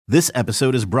This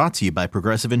episode is brought to you by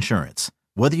Progressive Insurance.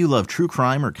 Whether you love true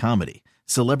crime or comedy,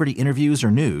 celebrity interviews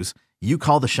or news, you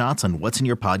call the shots on what's in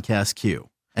your podcast queue.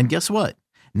 And guess what?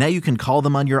 Now you can call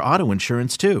them on your auto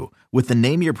insurance too with the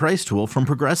Name Your Price tool from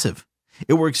Progressive.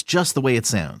 It works just the way it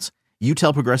sounds. You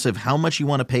tell Progressive how much you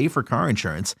want to pay for car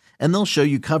insurance, and they'll show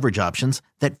you coverage options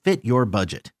that fit your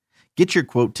budget. Get your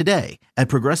quote today at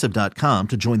Progressive.com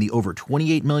to join the over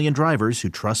 28 million drivers who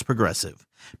trust Progressive.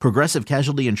 Progressive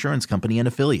Casualty Insurance Company and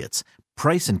Affiliates.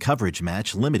 Price and coverage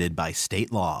match limited by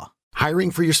state law. Hiring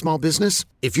for your small business?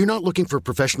 If you're not looking for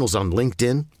professionals on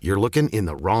LinkedIn, you're looking in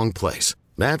the wrong place.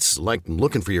 That's like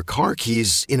looking for your car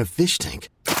keys in a fish tank.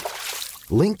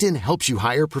 LinkedIn helps you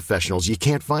hire professionals you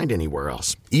can't find anywhere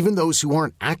else, even those who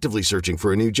aren't actively searching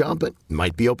for a new job but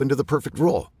might be open to the perfect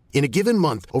role. In a given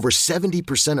month, over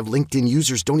 70% of LinkedIn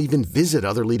users don't even visit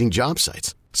other leading job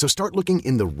sites. So start looking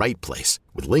in the right place.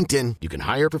 With LinkedIn, you can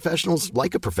hire professionals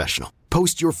like a professional.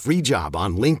 Post your free job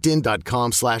on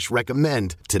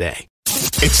linkedin.com/recommend today.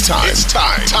 It's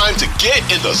time to get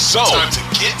in the zone. Time to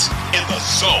get in the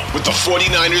zone with the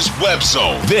 49ers web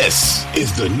zone. This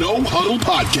is the No Huddle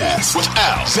Podcast with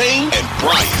Al, Zane, and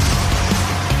Brian.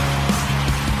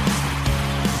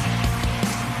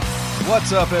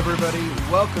 What's up, everybody?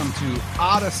 Welcome to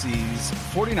Odyssey's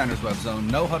 49ers Web Zone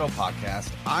No Huddle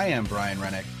Podcast. I am Brian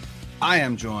Rennick. I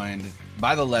am joined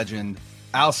by the legend,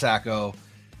 Al Sacco.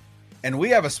 And we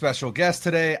have a special guest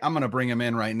today. I'm going to bring him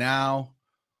in right now.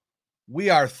 We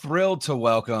are thrilled to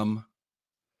welcome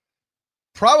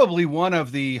probably one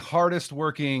of the hardest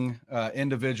working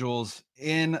individuals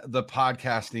in the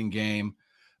podcasting game,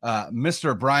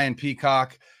 Mr. Brian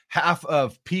Peacock, half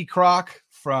of Peacock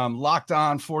from Locked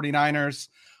On 49ers,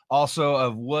 also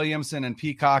of Williamson and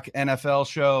Peacock NFL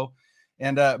show.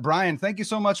 And Brian, thank you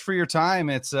so much for your time.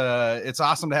 It's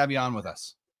awesome to have you on with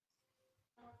us.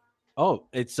 Oh,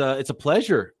 it's a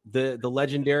pleasure. The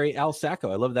legendary Al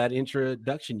Sacco. I love that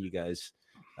introduction you guys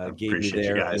gave me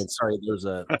there. And sorry, there's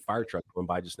a fire truck going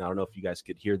by just now. I don't know if you guys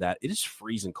could hear that. It is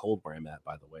freezing cold where I'm at,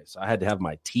 by the way. So I had to have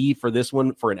my tea for this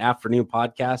one for an afternoon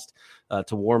podcast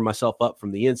to warm myself up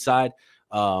from the inside.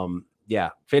 Yeah,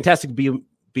 fantastic to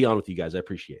be on with you guys. I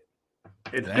appreciate it.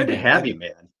 It's good to have you,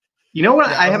 man. You know what?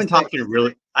 I haven't talked to you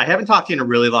in a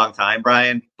really long time,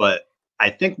 Brian, but I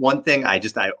think one thing I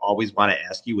always want to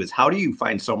ask you is, how do you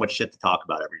find so much shit to talk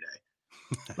about every day?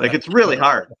 Like, it's really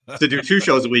hard to do 2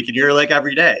 shows a week and you're like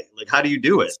every day. Like, how do you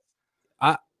do it?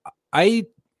 I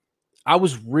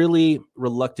was really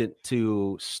reluctant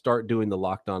to start doing the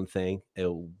Locked On thing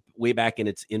way back in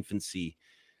its infancy.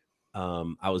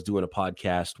 I was doing a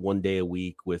podcast one day a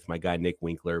week with my guy, Nick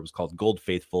Winkler. It was called Gold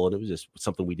Faithful, and it was just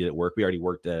something we did at work. We already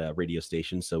worked at a radio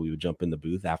station, so we would jump in the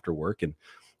booth after work and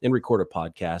record a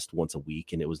podcast once a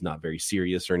week. And it was not very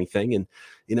serious or anything. And,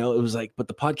 it was like, but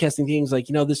the podcasting thing is like,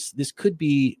 this could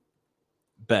be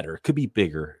better, could be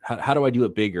bigger. How do I do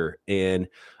it bigger? And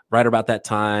right about that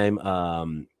time,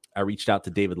 I reached out to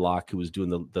David Locke, who was doing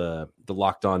the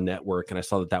Locked On Network, and I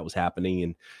saw that was happening.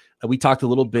 And we talked a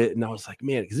little bit, and I was like,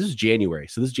 man, because this is January.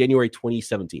 So this is January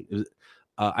 2017.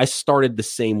 I started the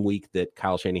same week that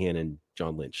Kyle Shanahan and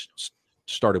John Lynch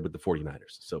started with the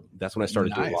 49ers. So that's when I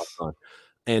started doing Locked On.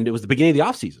 And it was the beginning of the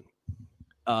offseason.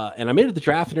 And I made it to the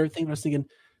draft and everything. I was thinking,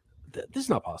 this is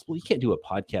not possible. You can't do a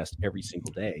podcast every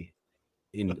single day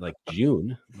in like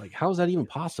June. Like, how is that even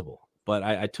possible? But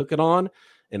I took it on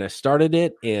and I started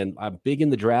it, and I'm big in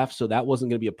the draft, so that wasn't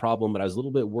going to be a problem. But I was a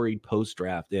little bit worried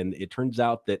post-draft. And it turns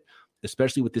out that,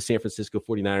 especially with the San Francisco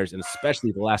 49ers, and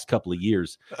especially the last couple of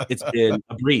years, it's been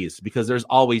a breeze because there's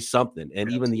always something.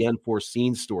 And even the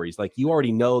unforeseen stories, like you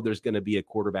already know there's going to be a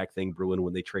quarterback thing brewing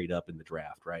when they trade up in the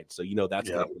draft, right? So, that's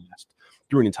going to last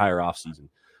through an entire offseason.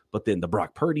 But then the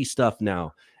Brock Purdy stuff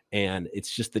now, and it's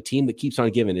just the team that keeps on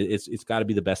giving. It's got to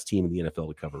be the best team in the NFL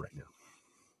to cover right now.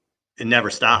 It never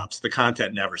stops. The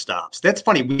content never stops. That's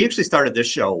funny. We actually started this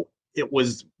show. It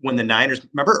was when the Niners,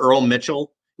 remember Earl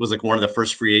Mitchell was like one of the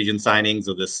first free agent signings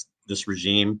of this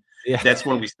regime. Yeah. That's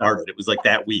when we started. It was like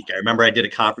that week. I remember I did a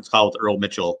conference call with Earl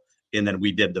Mitchell, and then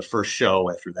we did the first show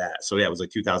after that. So yeah, it was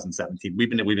like 2017. We've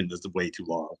been this way too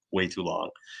long.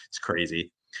 It's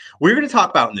crazy. We're going to talk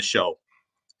about in the show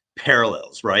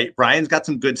parallels, right? Brian's got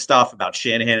some good stuff about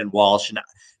Shanahan and Walsh. And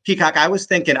Peacock, I was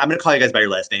thinking, I'm going to call you guys by your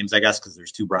last names, I guess, because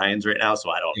there's 2 Brians right now. So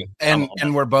I don't.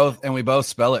 And we both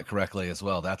spell it correctly as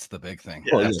well. That's the big thing.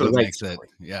 Yeah, that's what makes it.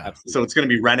 Yeah. Absolutely. So it's going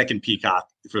to be Rennick and Peacock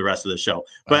for the rest of the show.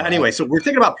 But anyway, so we're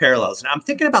thinking about parallels, and I'm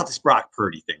thinking about this Brock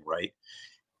Purdy thing, right?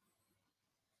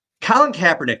 Colin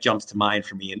Kaepernick jumps to mind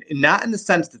for me, and not in the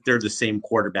sense that they're the same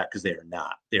quarterback, because they are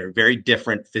not. They're very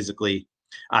different physically.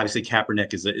 Obviously,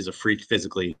 Kaepernick is a freak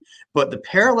physically. But the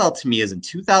parallel to me is in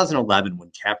 2011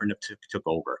 when Kaepernick took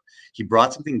over. He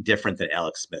brought something different than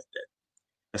Alex Smith did.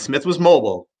 Now, Smith was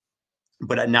mobile,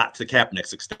 but not to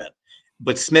Kaepernick's extent.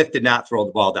 But Smith did not throw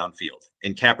the ball downfield.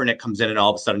 And Kaepernick comes in and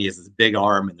all of a sudden he has this big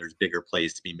arm and there's bigger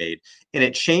plays to be made. And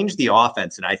it changed the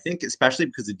offense. And I think especially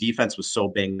because the defense was so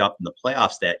banged up in the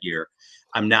playoffs that year,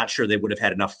 I'm not sure they would have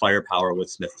had enough firepower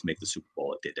with Smith to make the Super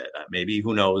Bowl if they did. Maybe,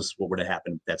 who knows what would have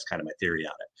happened. That's kind of my theory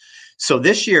on it. So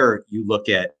this year you look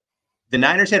at the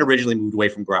Niners had originally moved away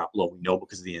from Garoppolo, we know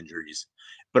because of the injuries,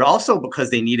 but also because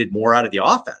they needed more out of the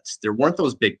offense. There weren't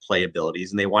those big play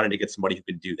abilities and they wanted to get somebody who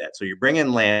could do that. So you bring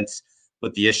in Lance,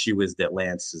 but the issue is that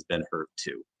Lance has been hurt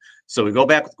too. So we go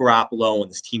back with Garoppolo, and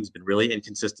this team's been really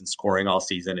inconsistent scoring all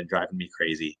season and driving me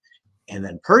crazy. And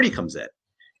then Purdy comes in.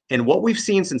 And what we've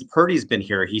seen since Purdy's been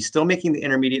here, he's still making the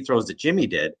intermediate throws that Jimmy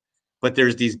did, but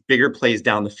there's these bigger plays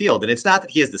down the field. And it's not that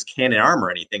he has this cannon arm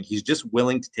or anything. He's just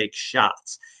willing to take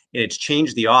shots. And it's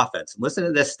changed the offense. And listen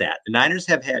to this stat. The Niners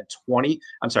have had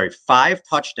 5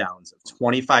 touchdowns of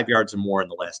 25 yards or more in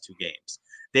the last 2 games.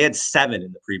 They had 7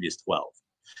 in the previous 12.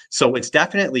 So it's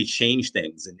definitely changed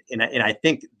things. And I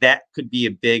think that could be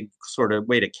a big sort of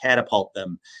way to catapult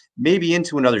them maybe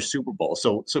into another Super Bowl.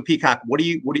 So Peacock, what do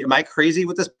you, am I crazy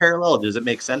with this parallel? Does it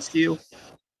make sense to you?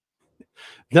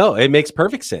 No, it makes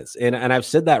perfect sense. And I've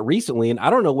said that recently, and I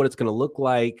don't know what it's going to look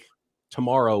like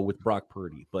tomorrow with Brock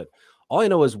Purdy, but all I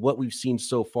know is what we've seen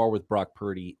so far with Brock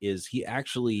Purdy is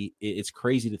it's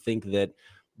crazy to think that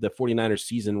the 49ers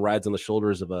season rides on the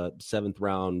shoulders of a 7th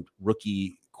round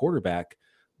rookie quarterback,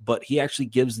 but he actually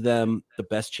gives them the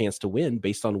best chance to win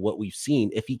based on what we've seen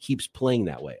if he keeps playing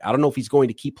that way. I don't know if he's going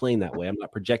to keep playing that way. I'm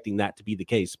not projecting that to be the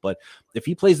case, but if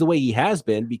he plays the way he has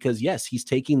been, because yes, he's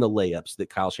taking the layups that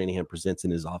Kyle Shanahan presents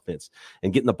in his offense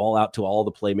and getting the ball out to all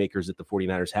the playmakers that the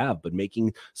 49ers have, but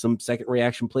making some second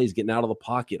reaction plays, getting out of the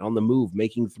pocket, on the move,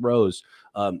 making throws.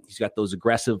 He's got those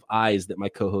aggressive eyes that my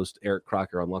co-host Eric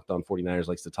Crocker on Locked On 49ers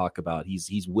likes to talk about.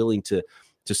 He's willing to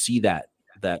see that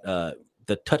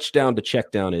the touchdown to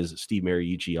check down, as Steve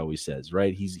Mariucci always says,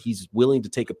 right? He's willing to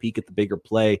take a peek at the bigger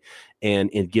play and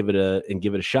give it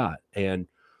a shot. And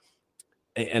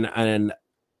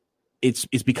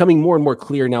it's becoming more and more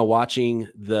clear now watching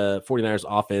the 49ers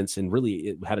offense, and really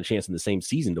it had a chance in the same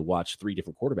season to watch 3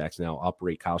 different quarterbacks now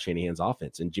operate Kyle Shanahan's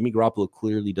offense. And Jimmy Garoppolo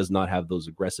clearly does not have those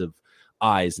aggressive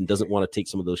eyes and doesn't want to take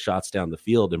some of those shots down the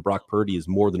field. And Brock Purdy is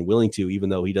more than willing to, even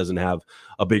though he doesn't have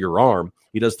a bigger arm.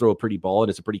 He does throw a pretty ball, and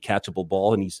it's a pretty catchable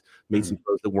ball. And he's made some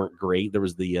throws that weren't great. There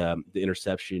was the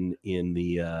interception in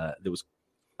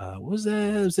what was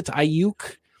that? Was it to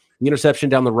Ayuk? The interception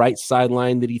down the right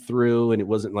sideline that he threw, and it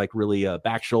wasn't like really a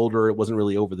back shoulder. It wasn't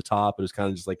really over the top. It was kind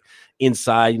of just like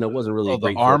inside. It wasn't really a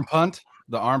great the arm punt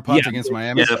against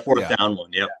Miami. Yeah, the 4th down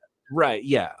one. Yep. Right.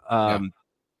 Yeah.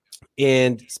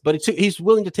 But he's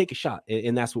willing to take a shot,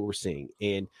 and that's what we're seeing.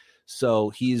 And so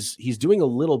he's doing a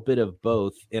little bit of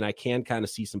both, and I can kind of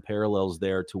see some parallels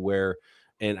there to where.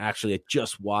 And actually, I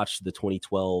just watched the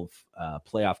 2012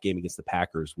 playoff game against the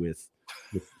Packers with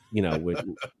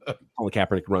Colin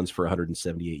Kaepernick runs for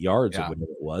 178 yards or whatever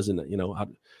it was, and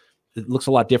it looks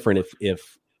a lot different.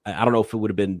 If I don't know if it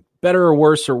would have been better or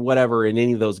worse or whatever in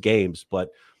any of those games, but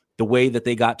the way that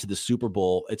they got to the Super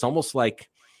Bowl, it's almost like.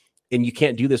 And you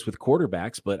can't do this with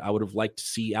quarterbacks, but I would have liked to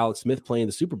see Alex Smith play in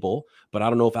the Super Bowl. But I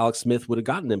don't know if Alex Smith would have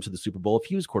gotten them to the Super Bowl if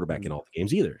he was quarterback in all the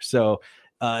games either. So,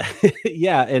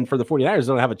 and for the 49ers,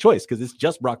 don't have a choice because it's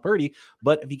just Brock Purdy.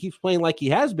 But if he keeps playing like he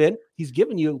has been, he's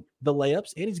giving you the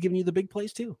layups and he's giving you the big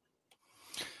plays too.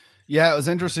 Yeah, it was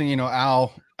interesting.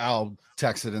 Al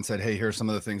texted and said, "Hey, here's some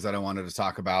of the things that I wanted to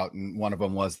talk about," and one of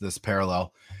them was this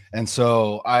parallel. And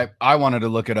so I wanted to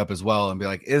look it up as well and be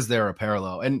like, is there a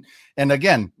parallel? And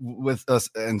again, with us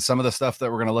and some of the stuff that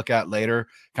we're going to look at later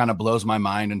kind of blows my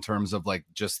mind in terms of like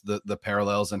just the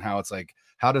parallels and how it's like,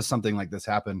 how does something like this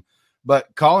happen?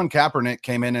 But Colin Kaepernick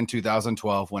came in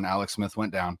 2012 when Alex Smith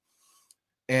went down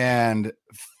and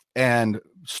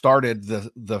started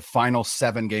the final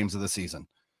 7 games of the season.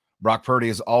 Brock Purdy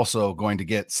is also going to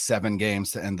get 7 games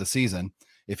to end the season,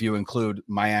 if you include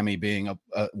Miami being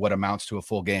what amounts to a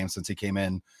full game since he came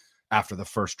in after the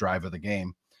first drive of the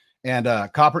game. And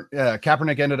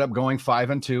Kaepernick ended up going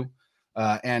 5-2,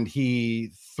 and he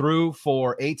threw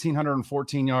for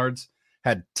 1,814 yards,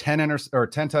 had 10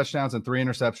 touchdowns and 3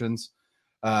 interceptions,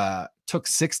 took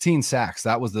 16 sacks.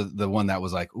 That was the one that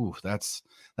was like, ooh, that's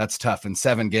tough. In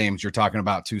 7 games, you're talking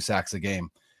about 2 sacks a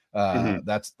game.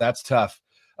 That's tough.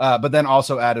 But then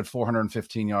also added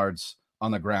 415 yards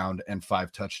on the ground and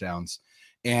 5 touchdowns.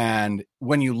 And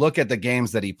when you look at the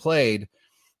games that he played,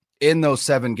 in those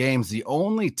 7 games, the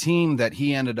only team that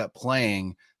he ended up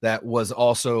playing that was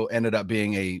also ended up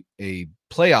being a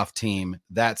playoff team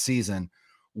that season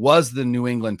was the New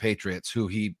England Patriots, who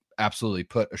he absolutely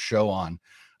put a show on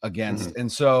against. Mm-hmm.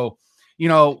 And so,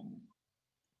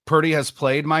 Purdy has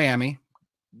played Miami,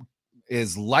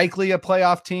 is likely a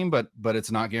playoff team, but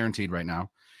it's not guaranteed right now.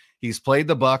 He's played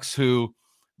the Bucs, who,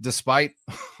 despite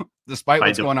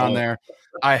what's going on there,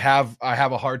 I have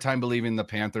a hard time believing the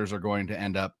Panthers are going to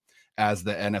end up as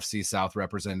the NFC South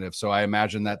representative. So I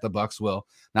imagine that the Bucs will.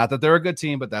 Not that they're a good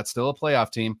team, but that's still a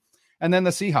playoff team. And then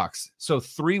the Seahawks. So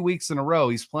 3 weeks in a row,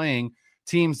 he's playing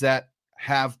teams that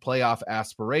have playoff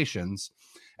aspirations.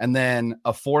 And then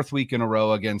a 4th week in a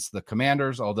row against the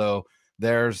Commanders, although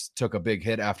theirs took a big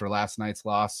hit after last night's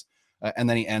loss. And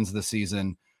then he ends the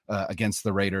season against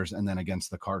the Raiders and then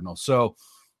against the Cardinals. So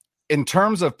in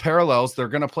terms of parallels, they're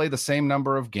going to play the same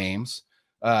number of games.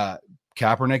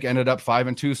 Kaepernick ended up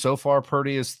 5-2 so far.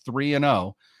 Purdy is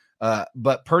 3-0.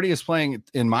 But Purdy is playing,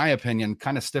 in my opinion,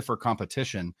 kind of stiffer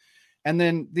competition. And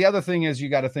then the other thing is, you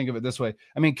got to think of it this way.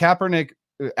 I mean, Kaepernick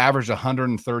averaged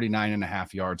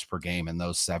 139.5 yards per game in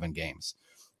those 7 games.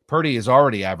 Purdy is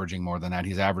already averaging more than that.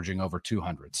 He's averaging over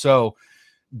 200. So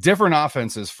different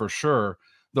offenses for sure.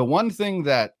 The one thing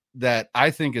that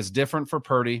I think is different for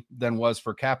Purdy than was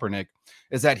for Kaepernick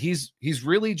is that he's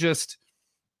really just,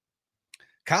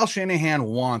 Kyle Shanahan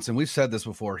wants, and we've said this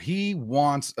before, he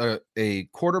wants a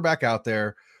quarterback out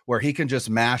there where he can just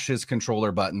mash his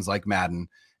controller buttons like Madden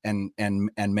and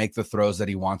make the throws that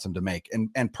he wants him to make.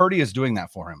 And Purdy is doing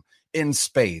that for him in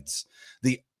spades.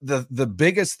 The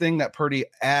biggest thing that Purdy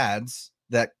adds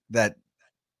that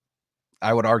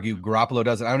I would argue Garoppolo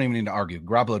doesn't, I don't even need to argue,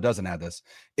 Garoppolo doesn't add this,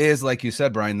 is, like you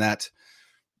said, Brian, that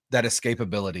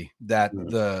escapability, that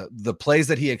the plays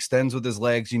that he extends with his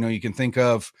legs. You can think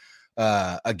of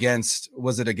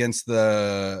was it against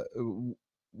the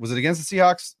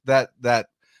Seahawks, that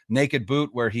naked boot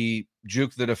where he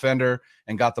juked the defender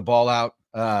and got the ball out.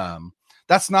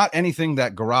 That's not anything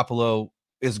that Garoppolo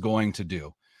is going to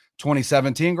do.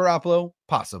 2017 Garoppolo,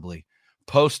 possibly.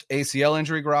 Post ACL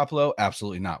injury Garoppolo,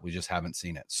 absolutely not. We just haven't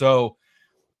seen it. So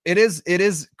it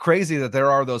is crazy that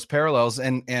there are those parallels.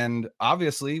 And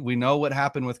obviously we know what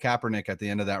happened with Kaepernick at the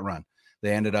end of that run.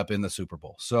 They ended up in the Super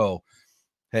Bowl. So,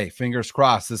 hey, fingers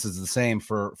crossed this is the same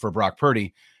for Brock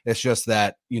Purdy. It's just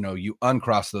that, you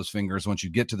uncross those fingers once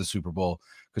you get to the Super Bowl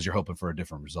because you're hoping for a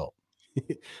different result.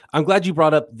 I'm glad you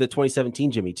brought up the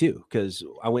 2017 Jimmy too, because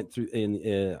I went through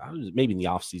I was maybe in the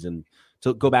off season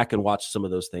to go back and watch some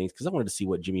of those things because I wanted to see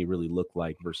what Jimmy really looked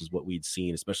like versus what we'd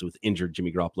seen, especially with injured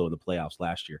Jimmy Garoppolo in the playoffs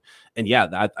last year. And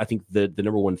yeah, I think the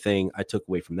number one thing I took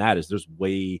away from that is there's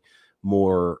way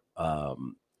more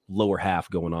lower half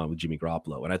going on with Jimmy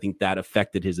Garoppolo. And I think that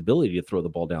affected his ability to throw the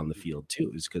ball down the field too,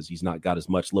 is because he's not got as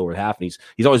much lower half. And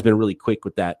he's always been really quick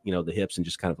with that, the hips and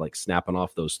just kind of like snapping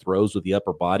off those throws with the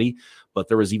upper body, but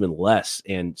there was even less.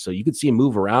 And so you could see him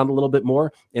move around a little bit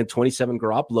more. And 27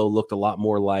 Garoppolo looked a lot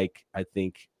more like, I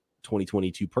think,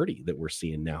 2022 Purdy that we're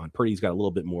seeing now. And Purdy's got a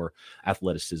little bit more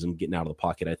athleticism, getting out of the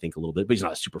pocket, I think, a little bit, but he's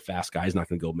not a super fast guy. He's not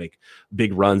going to go make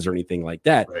big runs or anything like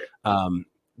that. Right.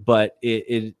 But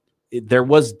there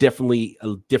was definitely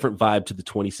a different vibe to the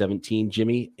 2017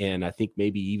 Jimmy. And I think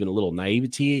maybe even a little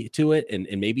naivety to it. And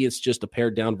maybe it's just a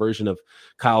pared down version of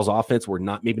Kyle's offense where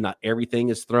maybe not everything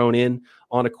is thrown in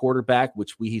on a quarterback,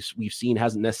 which we've seen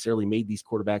hasn't necessarily made these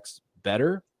quarterbacks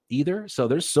better either. So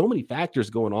there's so many factors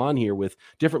going on here with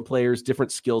different players,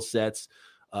 different skill sets,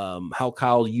 how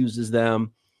Kyle uses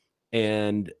them.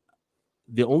 And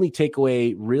the only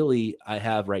takeaway really I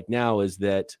have right now is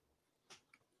that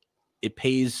it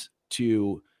pays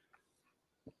to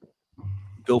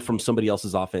go from somebody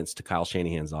else's offense to Kyle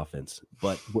Shanahan's offense.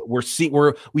 But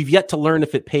we've yet to learn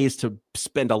if it pays to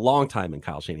spend a long time in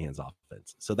Kyle Shanahan's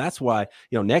offense. So that's why,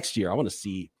 next year I want to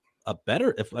see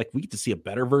we get to see a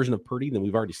better version of Purdy than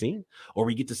we've already seen, or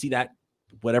we get to see that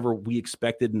whatever we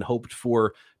expected and hoped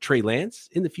for Trey Lance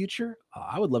in the future.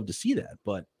 I would love to see that.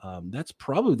 But that's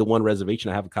probably the one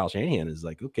reservation I have with Kyle Shanahan is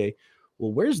like, okay,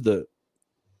 well, where's the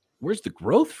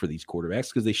growth for these quarterbacks?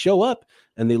 Because they show up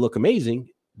and they look amazing,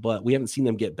 but we haven't seen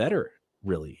them get better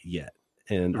really yet.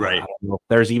 And right. I don't know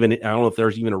if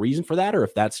there's even a reason for that, or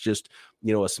if that's just,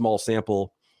 a small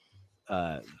sample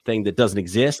thing that doesn't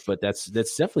exist. But that's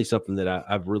definitely something that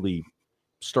I've really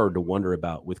started to wonder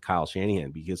about with Kyle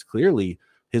Shanahan, because clearly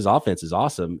his offense is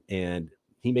awesome and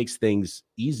he makes things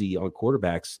easy on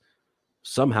quarterbacks.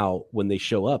 Somehow when they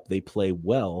show up, they play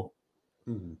well.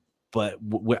 Mm-hmm. But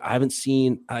I haven't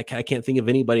seen, I can't think of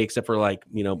anybody except for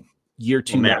year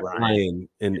two Matt Ryan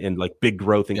and like big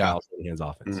growth in Kyle Shanahan's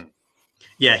offense. Mm-hmm.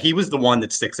 Yeah, he was the one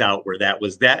that sticks out where that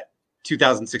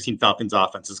 2016 Falcons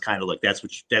offense is kind of like that's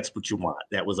what you want.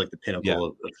 That was like the pinnacle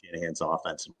of Shanahan's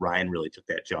offense. Ryan really took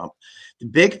that jump. The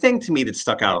big thing to me that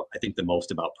stuck out, I think, the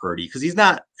most about Purdy, because he's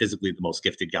not physically the most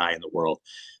gifted guy in the world.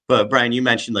 But Brian, you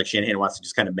mentioned like Shanahan wants to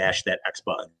just kind of mash that X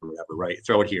button or whatever, right?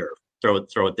 Throw it here, throw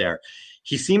it there.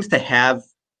 He seems to have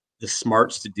the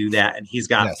smarts to do that, and he's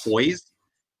got poise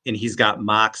and he's got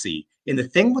moxie. And the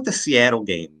thing with the Seattle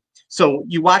game, so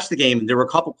you watch the game, and there were a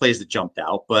couple plays that jumped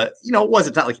out, but it's not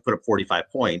like he put up 45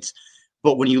 points.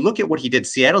 But when you look at what he did,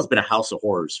 Seattle's been a house of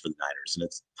horrors for the Niners, and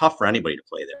it's tough for anybody to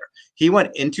play there. He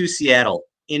went into Seattle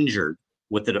injured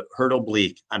with a hurt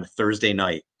oblique on a Thursday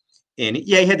night. And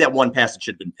he had that one pass that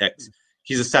should have been picked.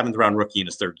 He's a 7th-round rookie in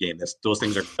his 3rd game. Those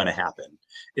things are going to happen.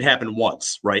 It happened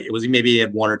once, right? Maybe he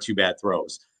had 1 or 2 bad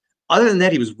throws. Other than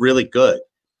that, he was really good.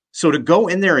 So to go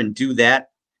in there and do that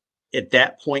at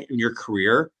that point in your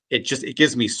career, it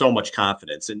gives me so much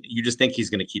confidence. And you just think he's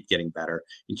going to keep getting better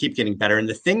and keep getting better. And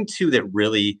the thing, too, that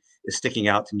really is sticking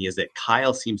out to me is that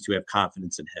Kyle seems to have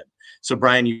confidence in him. So,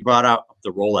 Brian, you brought out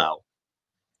the rollout.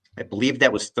 I believe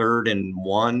that was 3rd and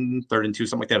 1, 3rd and 2,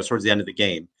 something like that. It was towards the end of the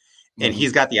game. And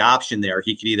he's got the option there.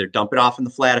 He could either dump it off in the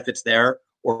flat if it's there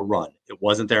or run. It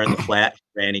wasn't there in the flat,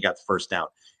 and he got the first down.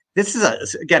 This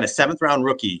is, again, a 7th-round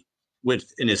rookie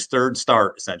in his 3rd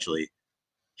start, essentially.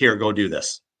 Here, go do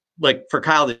this. Like, for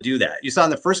Kyle to do that. You saw in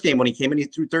the first game when he came in, he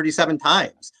threw 37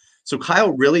 times. So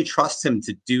Kyle really trusts him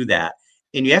to do that.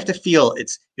 And you have to feel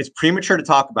it's premature to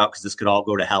talk about because this could all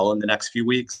go to hell in the next few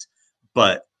weeks.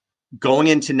 But going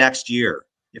into next year,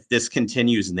 if this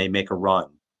continues and they make a run,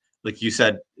 like you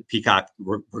said, Peacock,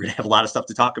 we're going to have a lot of stuff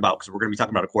to talk about because we're going to be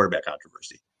talking about a quarterback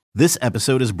controversy. This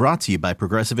episode is brought to you by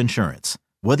Progressive Insurance.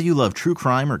 Whether you love true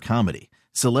crime or comedy,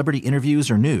 celebrity interviews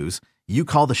or news, you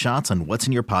call the shots on what's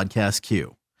in your podcast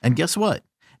queue. And guess what?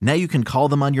 Now you can call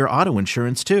them on your auto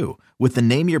insurance too with the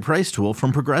Name Your Price tool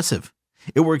from Progressive.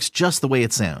 It works just the way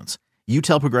it sounds. You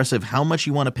tell Progressive how much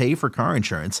you want to pay for car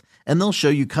insurance, and they'll show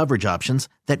you coverage options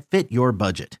that fit your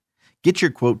budget. Get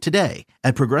your quote today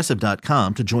at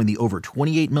Progressive.com to join the over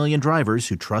 28 million drivers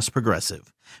who trust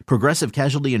Progressive. Progressive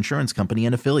Casualty Insurance Company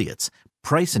and Affiliates.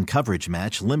 Price and coverage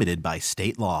match limited by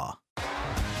state law.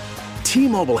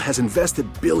 T-Mobile has invested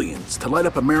billions to light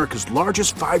up America's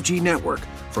largest 5G network,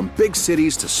 from big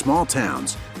cities to small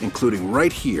towns, including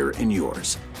right here in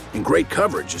yours. And great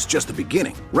coverage is just the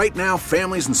beginning. Right now,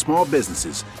 families and small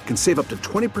businesses can save up to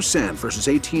 20% versus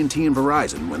AT&T and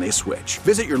Verizon when they switch.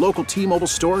 Visit your local T-Mobile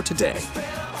store today.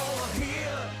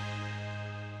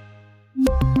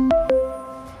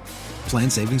 Plan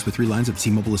savings with 3 lines of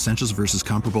T-Mobile Essentials versus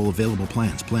comparable available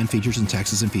plans. Plan features and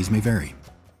taxes and fees may vary.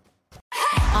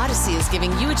 Odyssey is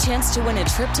giving you a chance to win a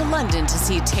trip to London to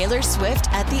see Taylor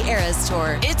Swift at the Eras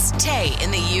Tour. It's Tay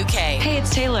in the UK. Hey,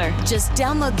 it's Taylor. Just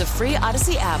download the free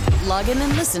Odyssey app, log in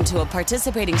and listen to a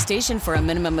participating station for a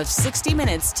minimum of 60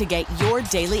 minutes to get your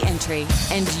daily entry.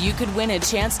 And you could win a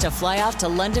chance to fly off to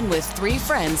London with 3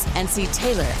 friends and see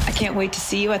Taylor. I can't wait to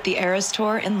see you at the Eras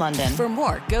Tour in London. For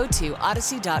more, go to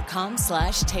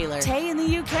odyssey.com/Taylor. Tay in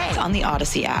the UK. It's on the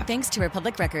Odyssey app. Thanks to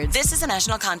Republic Records. This is a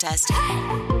national contest.